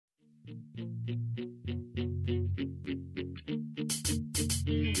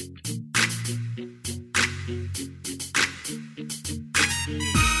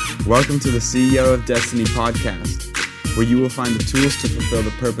Welcome to the CEO of Destiny podcast, where you will find the tools to fulfill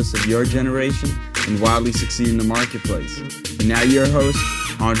the purpose of your generation and wildly succeed in the marketplace. And now your host,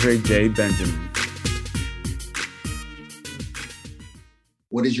 Andre J. Benjamin.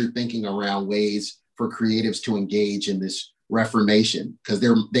 What is your thinking around ways for creatives to engage in this reformation? Because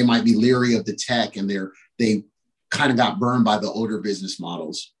they might be leery of the tech and they kind of got burned by the older business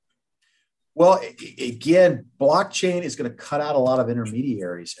models. Well, again, blockchain is going to cut out a lot of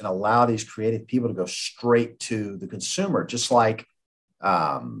intermediaries and allow these creative people to go straight to the consumer. Just like,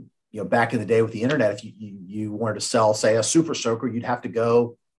 back in the day with the internet, if you wanted to sell, say, a Super Soaker, you'd have to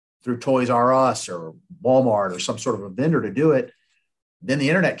go through Toys R Us or Walmart or some sort of a vendor to do it. Then the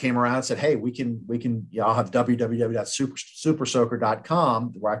internet came around and said, hey, we can, I'll have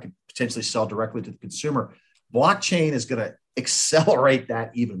www.supersoaker.com where I could potentially sell directly to the consumer. Blockchain is going to accelerate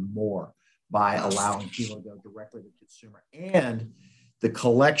that even more by allowing people to go directly to the consumer. And the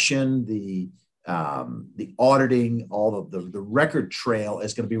collection, the auditing, all of the record trail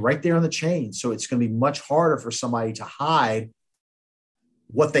is going to be right there on the chain. So it's going to be much harder for somebody to hide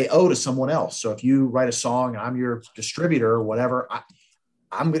what they owe to someone else. So if you write a song, I'm your distributor or whatever,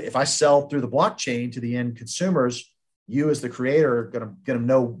 if I sell through the blockchain to the end consumers, you as the creator are going to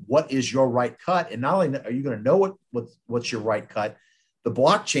know what is your right cut. And not only are you going to know what's your right cut, the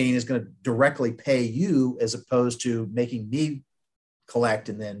blockchain is going to directly pay you as opposed to making me collect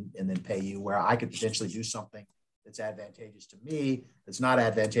and then pay you, where I could potentially do something that's advantageous to me, that's not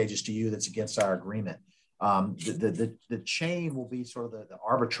advantageous to you, that's against our agreement. The chain will be sort of the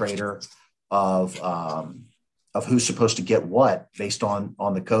arbitrator of who's supposed to get what based on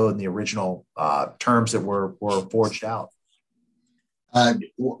the code and the original terms that were forged out.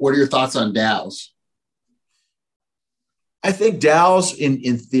 What are your thoughts on DAOs? I think DAOs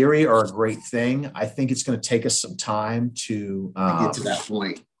in theory are a great thing. I think it's going to take us some time to get to that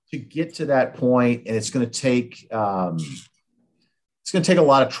point. And it's going to take a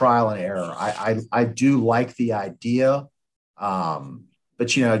lot of trial and error. I do like the idea, but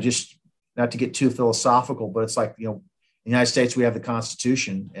just not to get too philosophical, but it's like, in the United States, we have the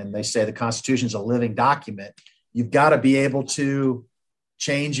Constitution, and they say the Constitution is a living document. You've got to be able to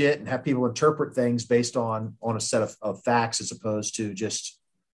change it and have people interpret things based on a set of facts, as opposed to just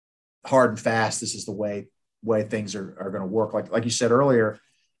hard and fast. This is the way things are going to work. Like you said earlier,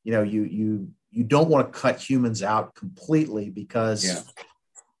 you don't want to cut humans out completely, because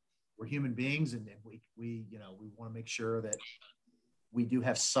we're human beings, and we want to make sure that we do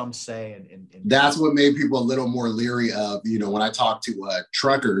have some say. And that's what made people a little more leery of, when I talk to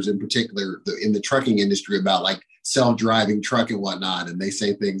truckers in particular in the trucking industry about like self-driving truck and whatnot. And they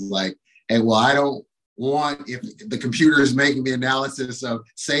say things like, hey, well, I don't want, if the computer is making the analysis of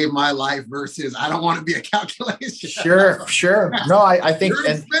save my life versus I don't want to be a calculation. Sure. No, I think you're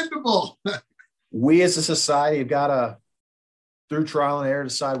expendable. We as a society have got to, through trial and error,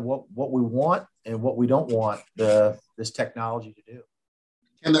 decide what we want and what we don't want this technology to do.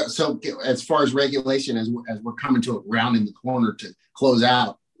 And so as far as regulation, as we're coming to a round in the corner to close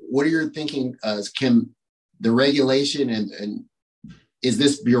out, what are your thinking Kim, the regulation and is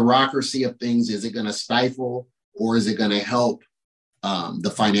this bureaucracy of things, is it going to stifle or is it going to help the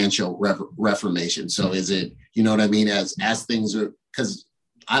financial reformation? So is it, what I mean, as things are, because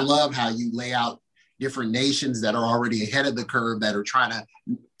I love how you lay out different nations that are already ahead of the curve that are trying to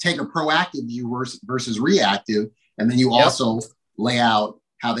take a proactive view versus reactive. And then you also lay out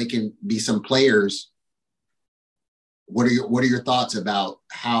how they can be some players. What are your thoughts about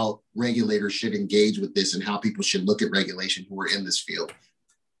how regulators should engage with this and how people should look at regulation who are in this field?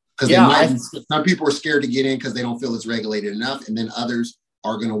 Because some people are scared to get in because they don't feel it's regulated enough, and then others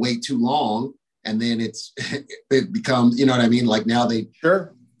are going to wait too long, and then it becomes, you know what I mean? Like now they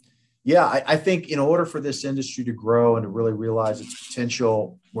sure. Yeah, I think in order for this industry to grow and to really realize its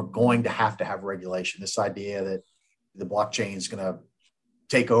potential, we're going to have regulation. This idea that the blockchain is going to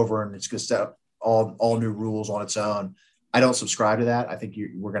take over and it's going to set up all new rules on its own, I don't subscribe to that. I think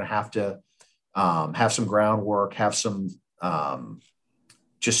we're going to have some groundwork, have some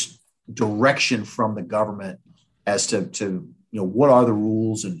just direction from the government as to what are the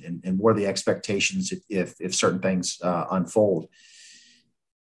rules and what are the expectations if certain things unfold.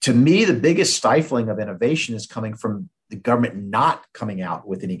 To me, the biggest stifling of innovation is coming from the government not coming out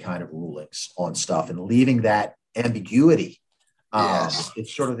with any kind of rulings on stuff and leaving that ambiguity. Yes.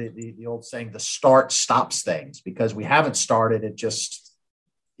 It's sort of the old saying, the start stops things, because we haven't started. It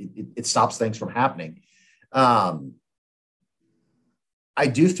stops things from happening. I I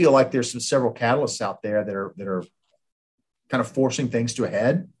do feel like there's several catalysts out there that are kind of forcing things to a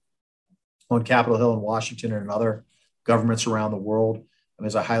head on Capitol Hill in Washington and in other governments around the world. I mean,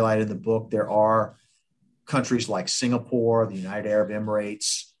 as I highlighted in the book, there are countries like Singapore, the United Arab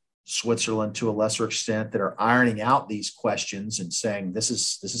Emirates, Switzerland to a lesser extent, that are ironing out these questions and saying this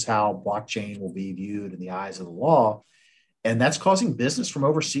is how blockchain will be viewed in the eyes of the law. And that's causing business from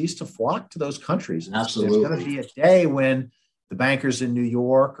overseas to flock to those countries. And absolutely. There's going to be a day when the bankers in New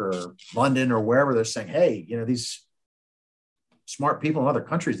York or London or wherever, they're saying, hey, these smart people in other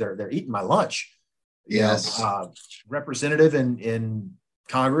countries, they're eating my lunch. Yes. Representative in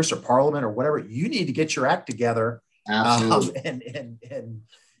Congress or Parliament or whatever, you need to get your act together. Absolutely. And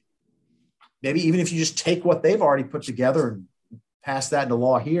maybe even if you just take what they've already put together and pass that into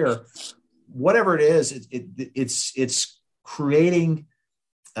law here, whatever it is, it's creating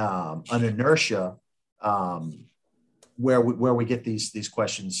an inertia where we get these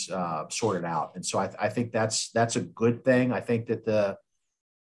questions sorted out. And so I think that's a good thing. I think that the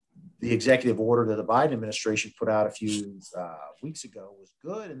executive order that the Biden administration put out a few weeks ago was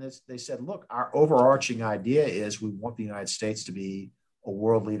good. And they said, look, our overarching idea is we want the United States to be a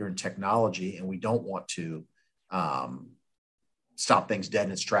world leader in technology, and we don't want to stop things dead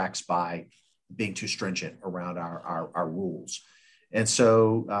in its tracks by being too stringent around our rules. And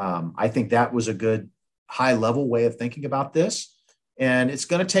so I think that was a good high level way of thinking about this. And it's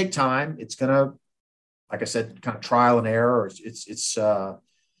going to take time. It's going to, like I said, kind of trial and error. It's not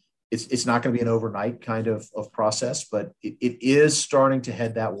going to be an overnight kind of process, but it is starting to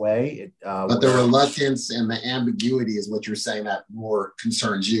head that way. But the reluctance and the ambiguity is what you're saying that more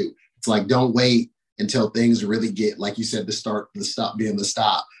concerns you. It's like, don't wait until things really get, like you said, the stop being the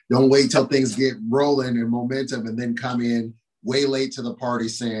stop. Don't wait till things get rolling and momentum and then come in way late to the party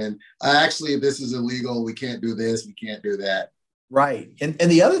saying, actually, this is illegal. We can't do this. We can't do that. Right. And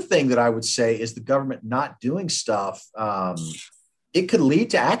the other thing that I would say is the government not doing stuff. It could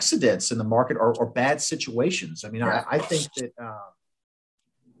lead to accidents in the market or bad situations. I mean, I think that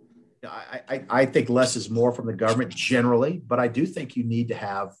I think less is more from the government generally, but I do think you need to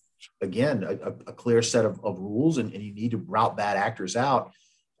have, again, a clear set of rules, and you need to route bad actors out.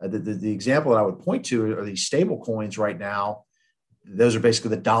 The example that I would point to are these stable coins right now. Those are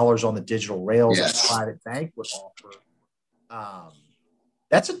basically the dollars on the digital rails that a private bank would offer.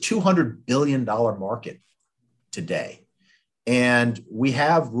 That's a $200 billion market today. And we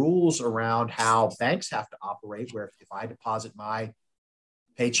have rules around how banks have to operate, where if I deposit my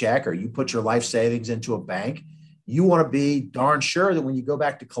paycheck or you put your life savings into a bank, you want to be darn sure that when you go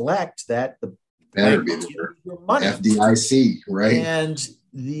back to collect that the bank gives you your money. FDIC, right? And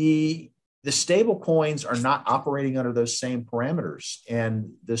the stable coins are not operating under those same parameters.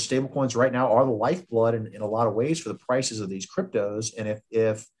 And the stable coins right now are the lifeblood in a lot of ways for the prices of these cryptos. And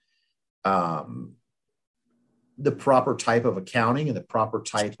if the proper type of accounting and the proper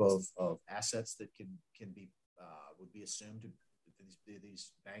type of assets that can be would be assumed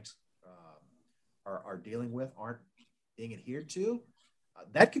these banks are dealing with aren't being adhered to,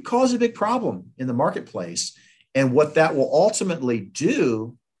 that could cause a big problem in the marketplace. And what that will ultimately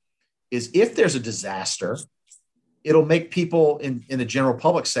do is, if there's a disaster, it'll make people in the general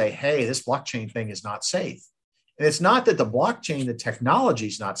public say, hey, this blockchain thing is not safe. And it's not that the blockchain, the technology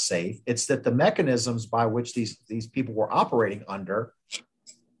is not safe. It's that the mechanisms by which these people were operating under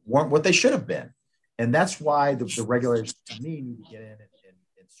weren't what they should have been. And that's why the regulators, to me, need to get in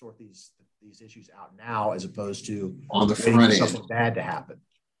and sort these issues out now, as opposed to on the front end, something bad to happen.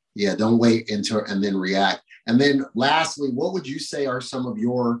 Yeah, don't wait until and then react. And then lastly, what would you say are some of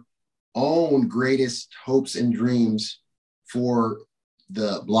your own greatest hopes and dreams for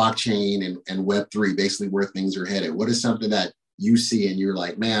the blockchain and Web3, basically where things are headed? What is something that you see and you're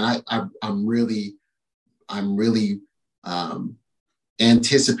like, man, I'm really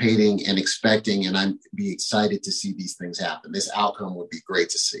anticipating and expecting, and I'm be excited to see these things happen. This outcome would be great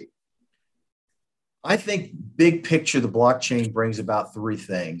to see. I think big picture, the blockchain brings about three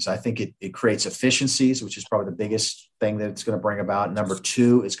things. I think it creates efficiencies, which is probably the biggest thing that it's going to bring about. Number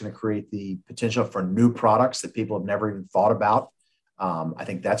two, it's going to create the potential for new products that people have never even thought about. I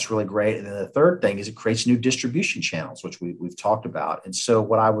think that's really great. And then the third thing is it creates new distribution channels, which we've talked about. And so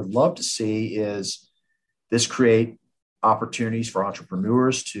what I would love to see is this create opportunities for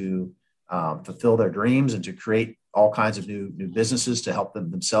entrepreneurs to fulfill their dreams and to create all kinds of new businesses to help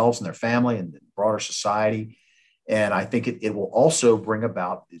themselves and their family and the broader society. And I think it will also bring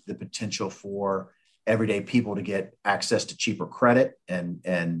about the potential for everyday people to get access to cheaper credit and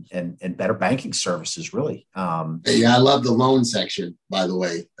better banking services, really. Yeah, I love the loan section, by the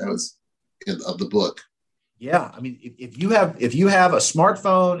way. That was of the book. Yeah, I mean, if you have a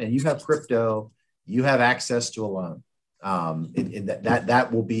smartphone and you have crypto, you have access to a loan. And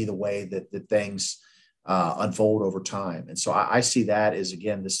that will be the way that things unfold over time. And so I see that as,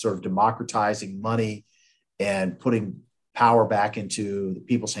 again, this sort of democratizing money and putting power back into the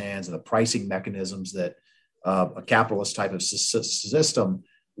people's hands, and the pricing mechanisms that a capitalist type of system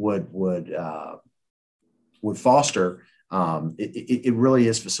would foster. It really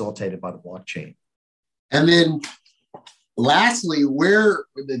is facilitated by the blockchain. And then lastly,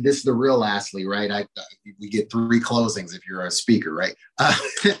 this is the real lastly, right? We get 3 closings if you're a speaker, right?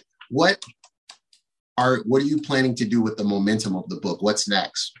 What are you planning to do with the momentum of the book? What's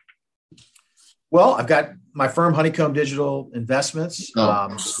next? Well, I've got my firm, Honeycomb Digital Investments,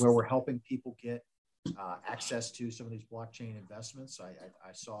 where we're helping people get access to some of these blockchain investments.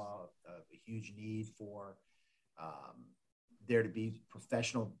 I saw a huge need for there to be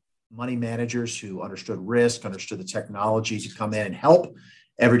professional money managers who understood risk, understood the technology, to come in and help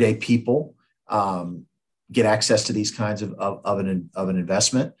everyday people get access to these kinds of an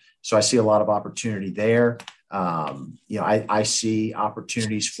investment. So I see a lot of opportunity there. I see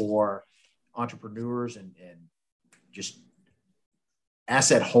opportunities for entrepreneurs and just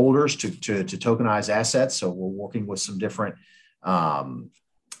asset holders to tokenize assets. So we're working with some different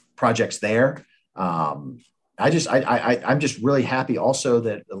projects there. I'm just really happy also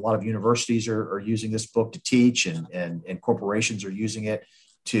that a lot of universities are using this book to teach, and corporations are using it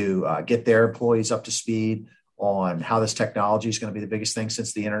to get their employees up to speed on how this technology is going to be the biggest thing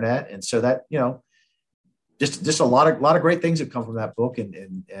since the internet. And so that, just a lot of great things have come from that book.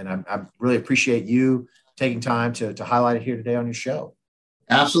 And I really appreciate you taking time to highlight it here today on your show.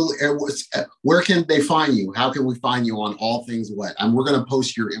 Absolutely. Where can they find you? How can we find you on All Things What? We're going to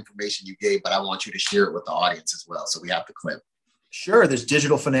post your information you gave, but I want you to share it with the audience as well. So we have the clip. Sure. There's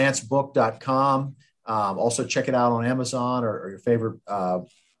digitalfinancebook.com. Also check it out on Amazon or your favorite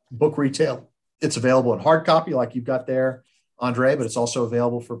book retail. It's available in hard copy like you've got there, Andre, but it's also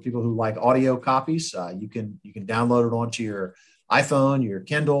available for people who like audio copies. You can download it onto your iPhone, your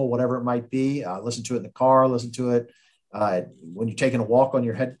Kindle, whatever it might be. Listen to it in the car, listen to it when you're taking a walk on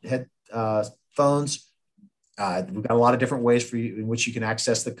your phones. We've got a lot of different ways for you in which you can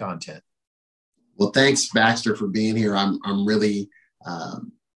access the content. Well, thanks, Baxter, for being here. I'm really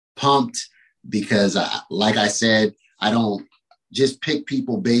pumped because, like I said, I don't just pick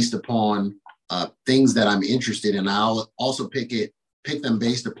people based upon things that I'm interested in. I'll also pick them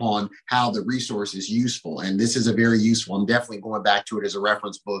based upon how the resource is useful. And this is a very useful. I'm definitely going back to it as a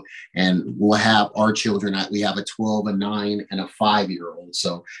reference book. And we'll have our children. We have a 12, a 9, and a 5-year-old.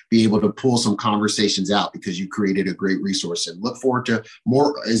 So be able to pull some conversations out because you created a great resource. And look forward to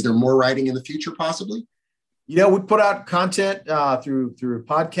more. Is there more writing in the future, possibly? We put out content through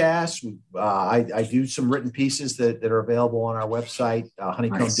podcasts. I do some written pieces that are available on our website,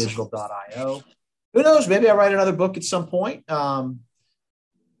 honeycombdigital.io. Who knows? Maybe I'll write another book at some point.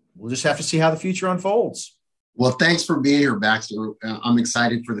 We'll just have to see how the future unfolds. Well, thanks for being here, Baxter. I'm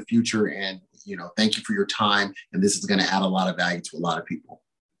excited for the future, and thank you for your time. And this is going to add a lot of value to a lot of people.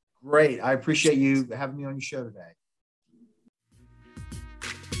 Great. I appreciate you having me on your show today.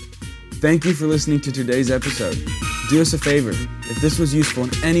 Thank you for listening to today's episode. Do us a favor. If this was useful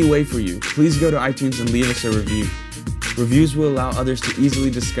in any way for you, please go to iTunes and leave us a review. Reviews will allow others to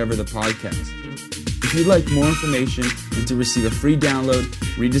easily discover the podcast. If you'd like more information and to receive a free download,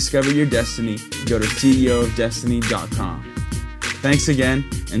 Rediscover Your Destiny, go to ceofdestiny.com. Thanks again,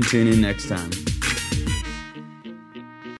 and tune in next time.